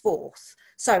henceforth.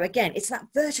 So again, it's that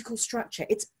vertical structure.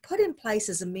 It's put in place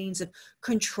as a means of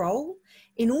control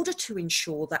in order to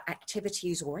ensure that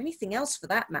activities or anything else for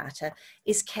that matter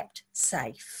is kept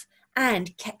safe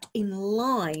and kept in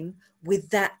line with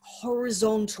that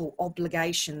horizontal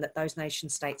obligation that those nation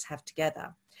states have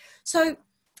together. So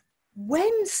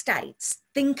when states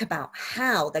think about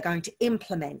how they're going to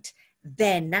implement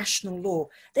their national law,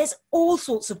 there's all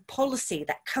sorts of policy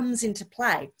that comes into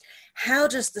play. How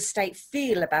does the state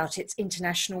feel about its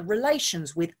international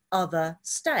relations with other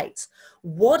states?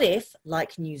 What if,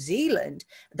 like New Zealand,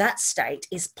 that state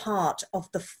is part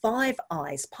of the Five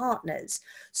Eyes partners?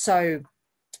 So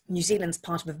New Zealand's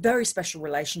part of a very special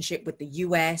relationship with the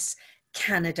US,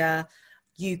 Canada,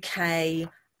 UK,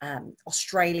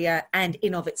 Australia, and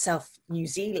in of itself New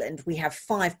Zealand, we have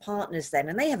 5 partners then,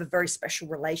 and they have a very special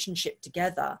relationship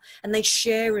together and they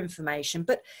share information.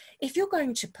 But if you're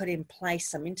going to put in place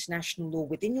some international law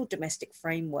within your domestic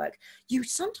framework, you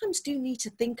sometimes do need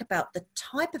to think about the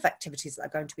type of activities that are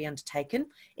going to be undertaken,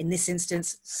 in this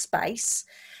instance space,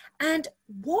 and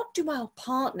what do our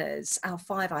partners, our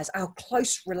Five Eyes, our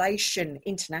close relation,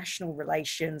 international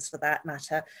relations for that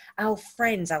matter, our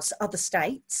friends, our other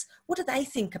states, what do they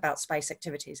think about space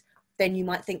activities? Then you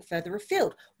might think further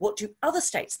afield. What do other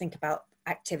states think about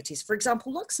activities? For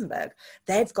example, Luxembourg,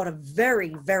 they've got a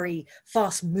very, very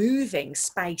fast moving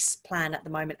space plan at the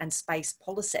moment and space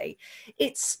policy.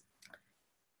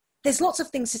 There's lots of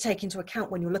things to take into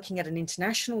account when you're looking at an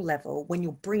international level, when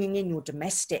you're bringing in your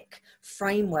domestic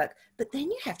framework, but then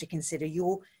you have to consider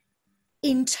your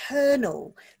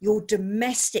internal, your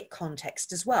domestic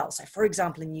context as well. So for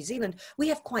example, in New Zealand, we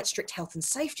have quite strict health and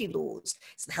safety laws.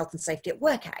 It's the Health and Safety at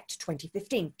Work Act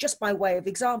 2015, just by way of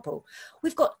example.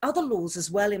 We've got other laws as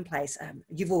well in place.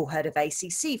 You've all heard of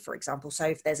ACC, for example. So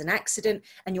if there's an accident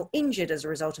and you're injured as a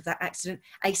result of that accident,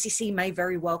 ACC may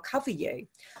very well cover you.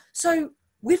 So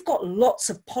we've got lots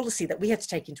of policy that we have to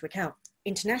take into account.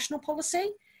 International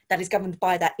policy that is governed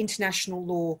by that international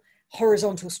law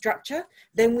horizontal structure.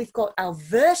 Then we've got our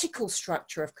vertical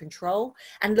structure of control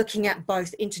and looking at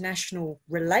both international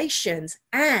relations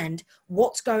and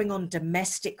what's going on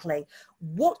domestically.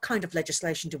 What kind of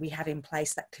legislation do we have in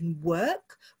place that can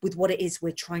work with what it is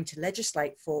we're trying to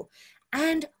legislate for?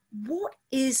 And what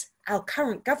is our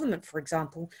current government, for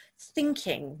example,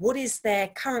 thinking? What is their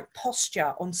current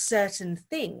posture on certain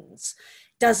things?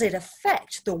 Does it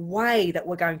affect the way that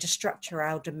we're going to structure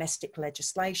our domestic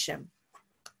legislation?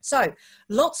 So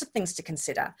lots of things to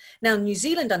consider. Now, New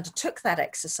Zealand undertook that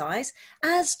exercise,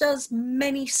 as does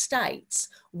many states,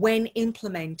 when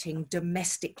implementing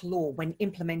domestic law, when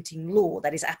implementing law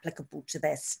that is applicable to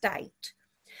their state.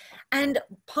 And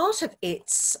part of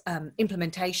its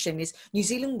implementation is New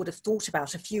Zealand would have thought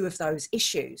about a few of those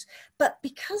issues. But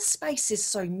because space is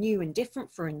so new and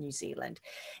different for New Zealand,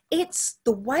 it's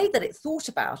the way that it thought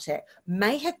about it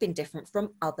may have been different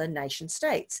from other nation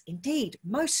states. Indeed,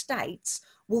 most states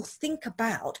will think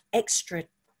about extra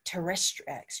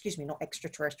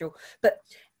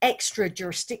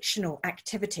jurisdictional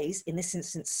activities, in this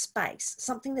instance space,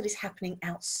 something that is happening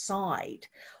outside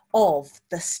of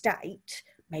the state,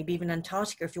 maybe even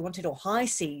Antarctica if you wanted, or high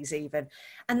seas even.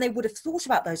 And they would have thought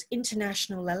about those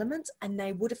international elements and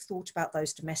they would have thought about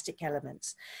those domestic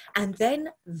elements. And then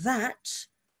that,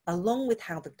 along with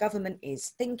how the government is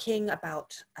thinking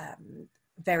about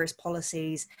various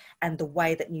policies and the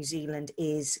way that New Zealand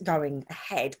is going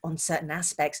ahead on certain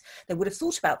aspects, they would have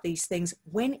thought about these things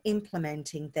when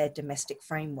implementing their domestic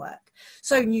framework.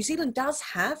 So New Zealand does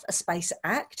have a Space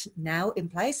Act now in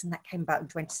place, and that came about in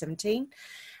 2017.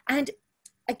 And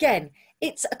again,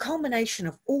 it's a culmination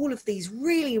of all of these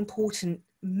really important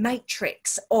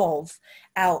matrix of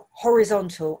our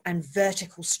horizontal and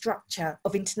vertical structure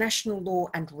of international law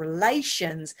and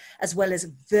relations, as well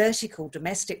as vertical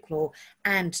domestic law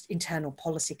and internal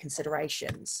policy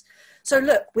considerations. So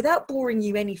look, without boring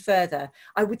you any further,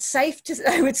 I would safe to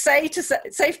say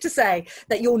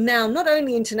that you're now not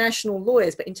only international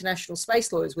lawyers, but international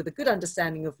space lawyers with a good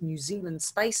understanding of New Zealand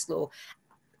space law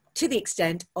to the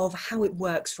extent of how it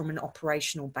works from an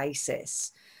operational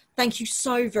basis. Thank you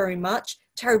so very much.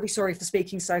 Terribly sorry for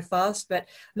speaking so fast, but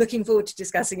looking forward to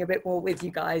discussing a bit more with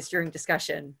you guys during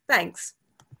discussion. Thanks.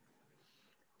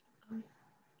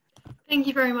 Thank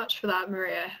you very much for that,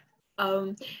 Maria.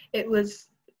 It was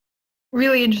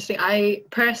really interesting. I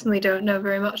personally don't know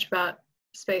very much about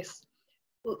space,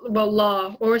 well,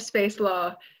 law or space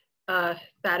law,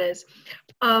 that is.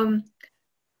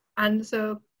 And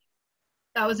so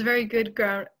that was a very good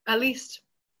ground, at least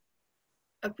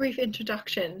a brief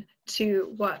introduction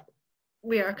to what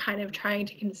we are kind of trying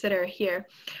to consider here.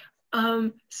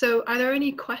 So are there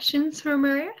any questions for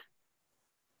Maria?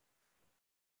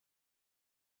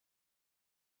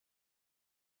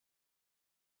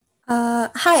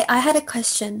 Hi, I had a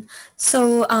question.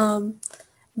 So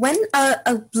when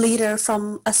a leader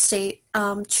from a state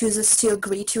chooses to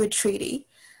agree to a treaty,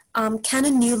 can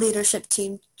a new leadership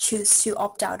team choose to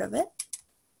opt out of it?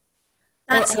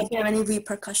 Or are there any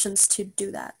repercussions to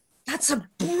do that? That's a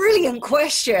brilliant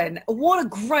question. What a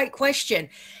great question.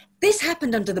 This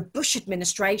happened under the Bush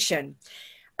administration.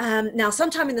 Now,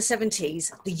 sometime in the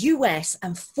 70s, the US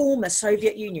and former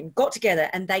Soviet Union got together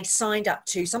and they signed up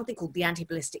to something called the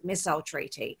Anti-Ballistic Missile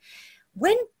Treaty.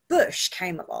 When Bush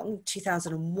came along,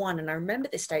 2001, and I remember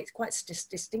this date quite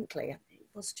distinctly,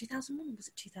 was it 2001 or was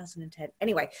it 2010?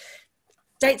 Anyway,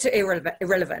 Dates are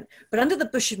irrelevant. But under the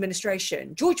Bush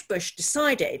administration, George Bush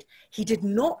decided he did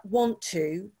not want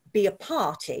to be a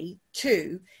party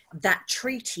to that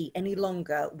treaty any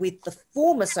longer with the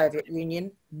former Soviet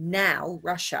Union, now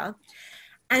Russia.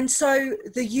 And so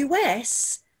the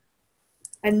US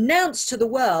announced to the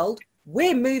world,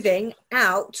 we're moving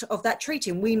out of that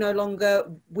treaty and we no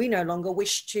longer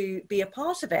wish to be a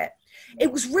part of it.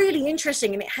 It was really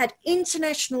interesting, and it had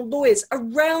international lawyers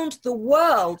around the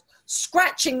world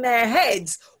scratching their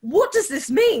heads. What does this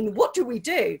mean? What do we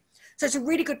do? So it's a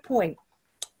really good point.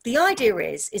 The idea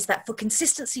is that for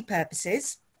consistency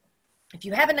purposes, if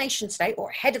you have a nation state or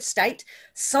a head of state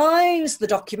signs the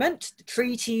document, the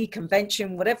treaty,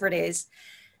 convention, whatever it is,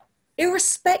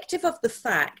 irrespective of the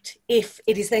fact if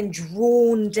it is then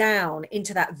drawn down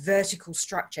into that vertical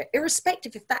structure,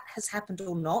 irrespective if that has happened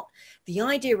or not, the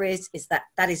idea is that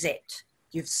that is it.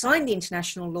 You've signed the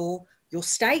international law. Your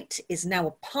state is now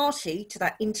a party to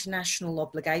that international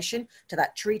obligation, to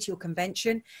that treaty or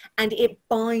convention, and it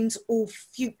binds all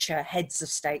future heads of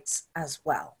states as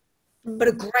well. But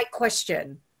a great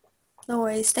question. No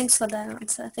worries. Thanks for that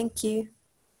answer. Thank you.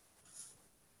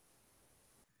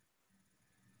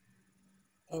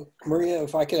 Maria,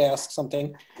 if I could ask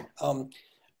something. I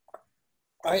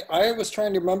was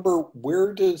trying to remember,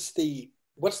 where's the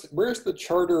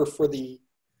charter for the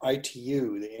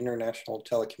ITU, the International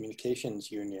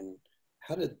Telecommunications Union?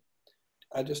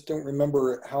 I just don't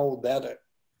remember how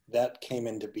that came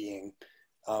into being.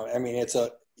 I mean, it's an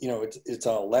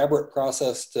elaborate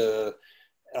process to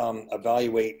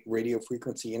evaluate radio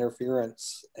frequency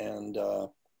interference, and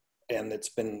it's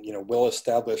been,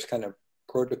 well-established kind of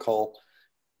protocol.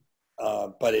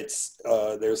 But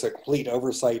there's a complete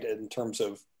oversight in terms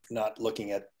of not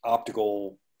looking at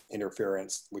optical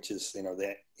interference, which is,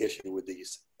 the issue with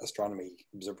these astronomy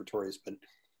observatories. But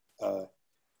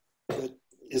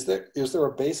is there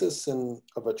a basis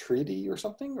of a treaty or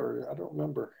something, or I don't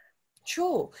remember?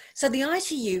 Sure. So the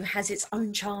ITU has its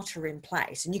own charter in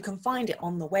place, and you can find it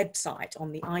on the website,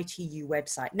 on the ITU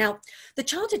website. Now, the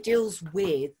charter deals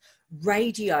with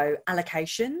radio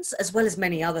allocations as well as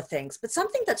many other things, but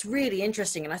something that's really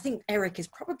interesting, and I think Eric is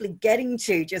probably getting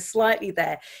to just slightly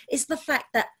there, is the fact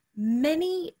that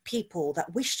many people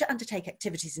that wish to undertake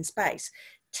activities in space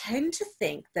tend to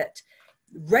think that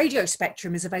radio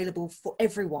spectrum is available for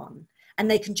everyone, and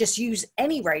they can just use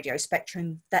any radio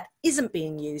spectrum that isn't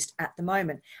being used at the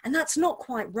moment. And that's not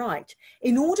quite right.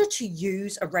 In order to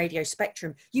use a radio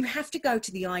spectrum, you have to go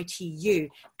to the ITU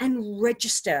and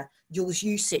register your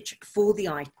usage for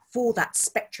that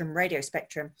spectrum, radio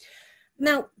spectrum.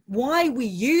 Now, why we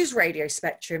use radio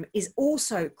spectrum is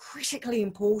also critically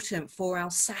important for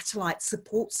our satellite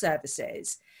support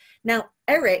services. Now,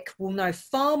 Eric will know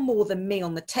far more than me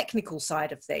on the technical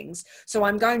side of things, so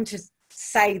I'm going to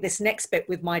say this next bit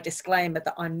with my disclaimer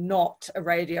that I'm not a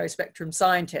radio spectrum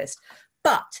scientist.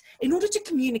 But in order to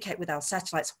communicate with our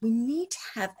satellites, we need to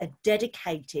have a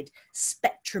dedicated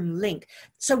spectrum link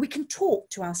so we can talk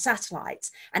to our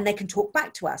satellites and they can talk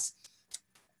back to us.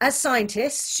 As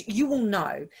scientists, you will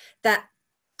know that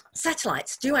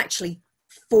satellites do actually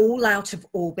fall out of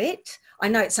orbit. I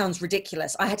know it sounds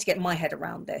ridiculous. I had to get my head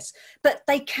around this, but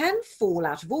they can fall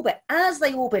out of orbit. As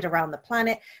they orbit around the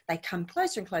planet, they come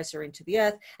closer and closer into the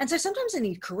Earth. And so sometimes they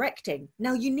need correcting.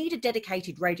 Now you need a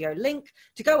dedicated radio link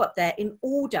to go up there in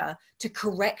order to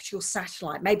correct your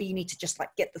satellite. Maybe you need to just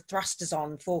get the thrusters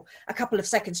on for a couple of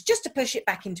seconds just to push it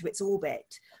back into its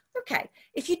orbit. Okay,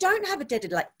 if you don't have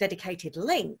a dedicated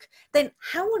link, then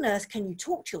how on earth can you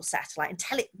talk to your satellite and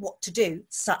tell it what to do,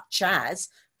 such as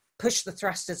push the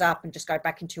thrusters up and just go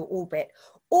back into your orbit,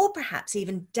 or perhaps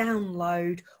even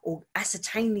download or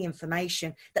ascertain the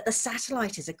information that the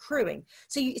satellite is accruing?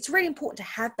 So it's really important to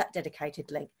have that dedicated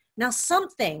link. Now,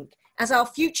 something as our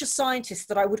future scientists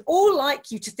that I would all like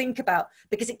you to think about,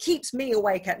 because it keeps me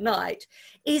awake at night,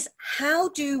 is how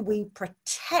do we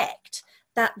protect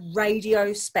that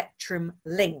radio spectrum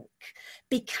link?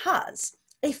 Because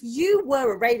if you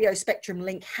were a radio spectrum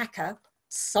link hacker,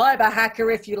 cyber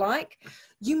hacker if you like,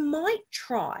 you might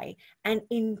try and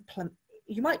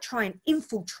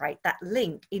infiltrate that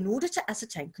link in order to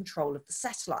ascertain control of the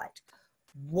satellite.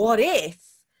 What if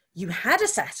you had a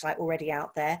satellite already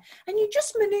out there and you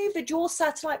just maneuvered your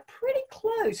satellite pretty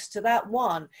close to that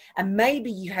one, and maybe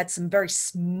you had some very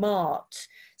smart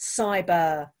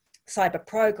cyber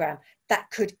program that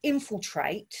could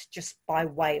infiltrate just by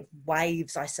way of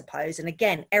waves, I suppose. And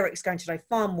again, Eric's going to know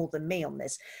far more than me on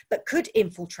this, but could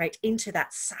infiltrate into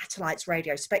that satellite's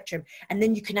radio spectrum, and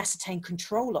then you can ascertain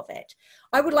control of it.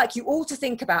 I would like you all to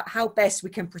think about how best we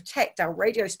can protect our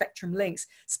radio spectrum links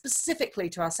specifically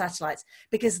to our satellites,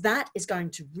 because that is going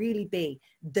to really be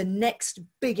the next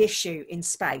big issue in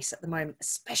space at the moment,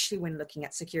 especially when looking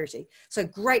at security. So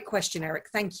great question, Eric.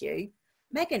 Thank you.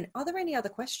 Megan, are there any other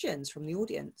questions from the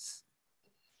audience?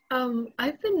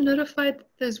 I've been notified that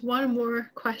there's one more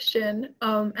question,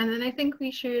 and then I think we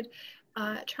should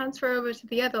transfer over to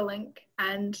the other link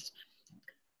and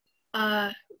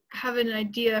have an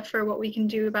idea for what we can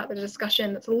do about the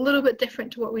discussion that's a little bit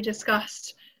different to what we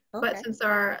discussed. Okay. But since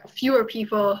there are fewer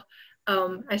people,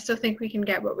 I still think we can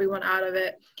get what we want out of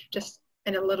it, just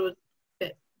in a little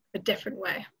bit a different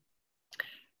way.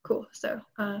 Cool. So,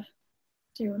 do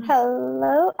you want to?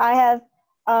 Hello, I have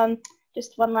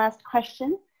just one last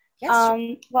question.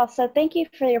 Yes. Well, so thank you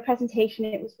for your presentation.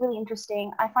 It was really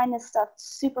interesting. I find this stuff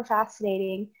super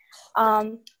fascinating.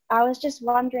 I was just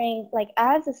wondering, like,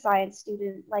 as a science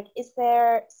student, like, is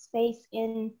there space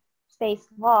in space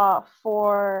law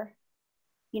for,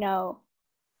 you know,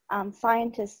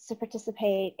 scientists to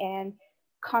participate and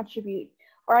contribute?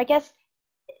 Or I guess,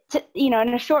 to, you know,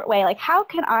 in a short way, like, how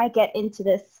can I get into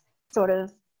this sort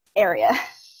of area?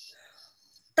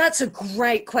 That's a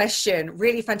great question.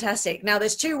 Really fantastic. Now,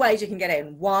 there's two ways you can get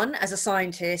in. One, as a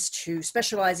scientist who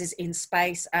specializes in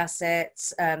space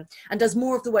assets and does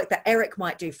more of the work that Eric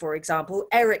might do, for example.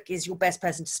 Eric is your best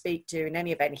person to speak to in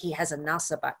any event. He has a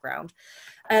NASA background.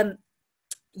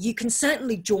 You can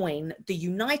certainly join the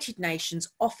United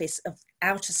Nations Office of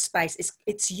Outer Space.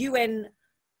 It's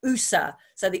UNOOSA,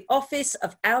 so the Office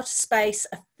of Outer Space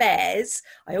Affairs.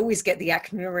 I always get the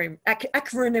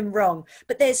acronym wrong,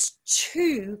 but there's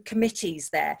two committees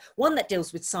there. One that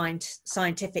deals with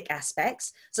scientific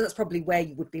aspects, so that's probably where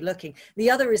you would be looking. The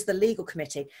other is the legal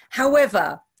committee.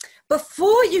 However,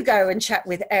 before you go and chat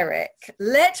with Eric,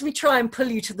 let me try and pull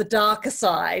you to the darker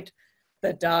side,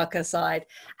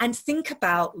 and think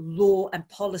about law and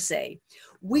policy.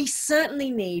 We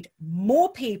certainly need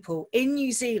more people in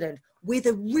New Zealand with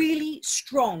a really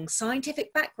strong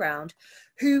scientific background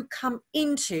who come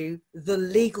into the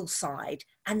legal side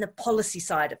and the policy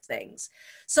side of things.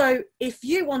 So if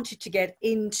you wanted to get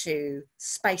into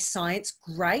space science,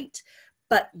 great,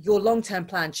 but your long-term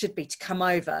plan should be to come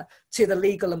over to the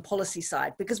legal and policy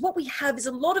side, because what we have is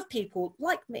a lot of people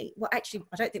like me. Well, actually,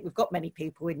 I don't think we've got many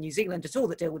people in New Zealand at all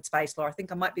that deal with space law. I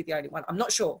think I might be the only one. I'm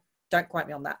not sure. Don't quote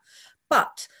me on that.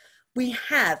 But we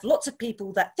have lots of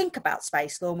people that think about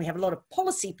space law, and we have a lot of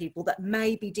policy people that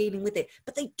may be dealing with it,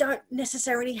 but they don't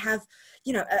necessarily have,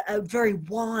 you know, a very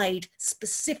wide,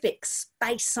 specific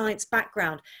space science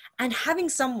background. And having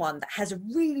someone that has a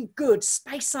really good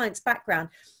space science background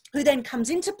who then comes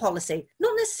into policy,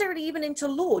 not necessarily even into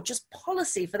law, just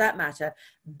policy for that matter,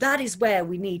 that is where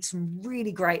we need some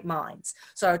really great minds.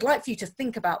 So I'd like for you to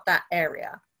think about that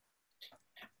area.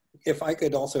 If I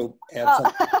could also add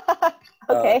something.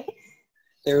 Okay.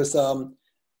 There's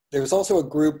also a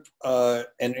group, an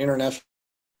international,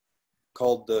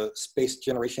 called the Space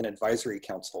Generation Advisory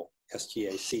Council,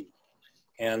 SGAC,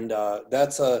 and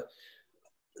that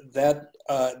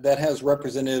has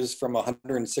representatives from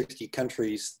 160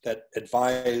 countries that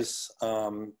advise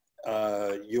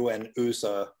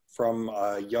UNOOSA from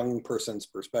a young person's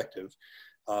perspective,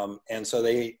 and so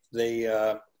they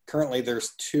currently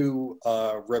there's two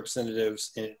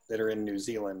representatives that are in New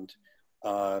Zealand.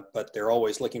 But they're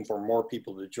always looking for more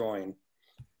people to join,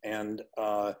 and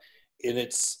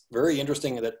it's very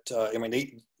interesting that I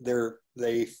mean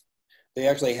they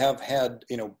actually have had,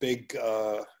 you know, big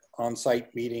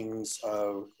on-site meetings,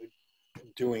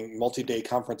 doing multi-day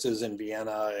conferences in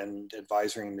Vienna and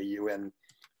advising the UN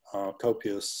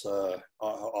COPIUS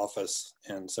office,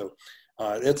 and so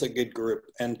it's a good group.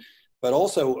 But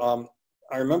also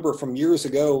I remember from years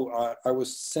ago I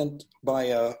was sent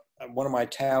by one of my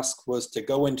tasks was to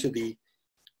go into the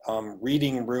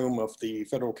reading room of the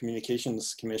Federal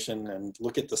Communications Commission and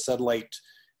look at the satellite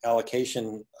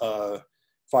allocation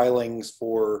filings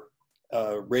for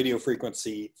radio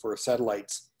frequency for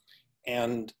satellites.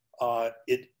 And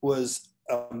it was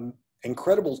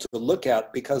incredible to look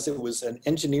at, because it was an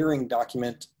engineering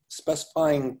document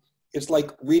specifying, it's like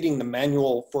reading the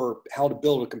manual for how to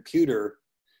build a computer,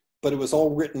 but it was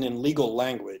all written in legal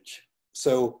language.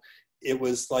 So it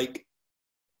was like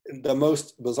the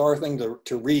most bizarre thing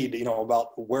to read, you know, about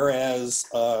whereas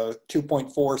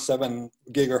 2.47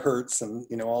 gigahertz and,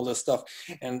 you know, all this stuff.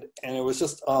 And it was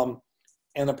just,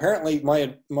 and apparently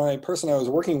my person I was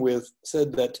working with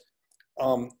said that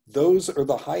those are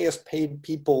the highest paid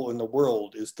people in the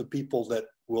world, is the people that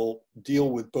will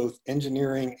deal with both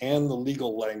engineering and the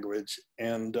legal language.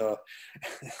 And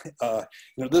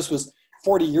this was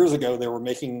 40 years ago, they were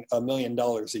making $1 million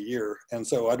a year. And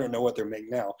so I don't know what they're making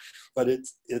now, but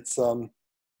it's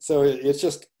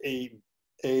just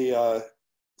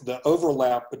the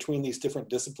overlap between these different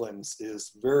disciplines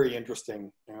is very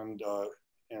interesting and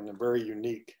very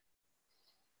unique.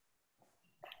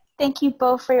 Thank you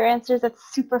both for your answers.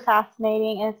 That's super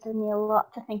fascinating, and it's given me a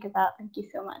lot to think about. Thank you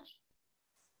so much.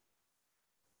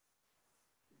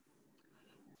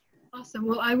 Awesome.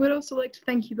 Well, I would also like to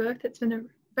thank you both. It's been a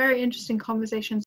very interesting conversation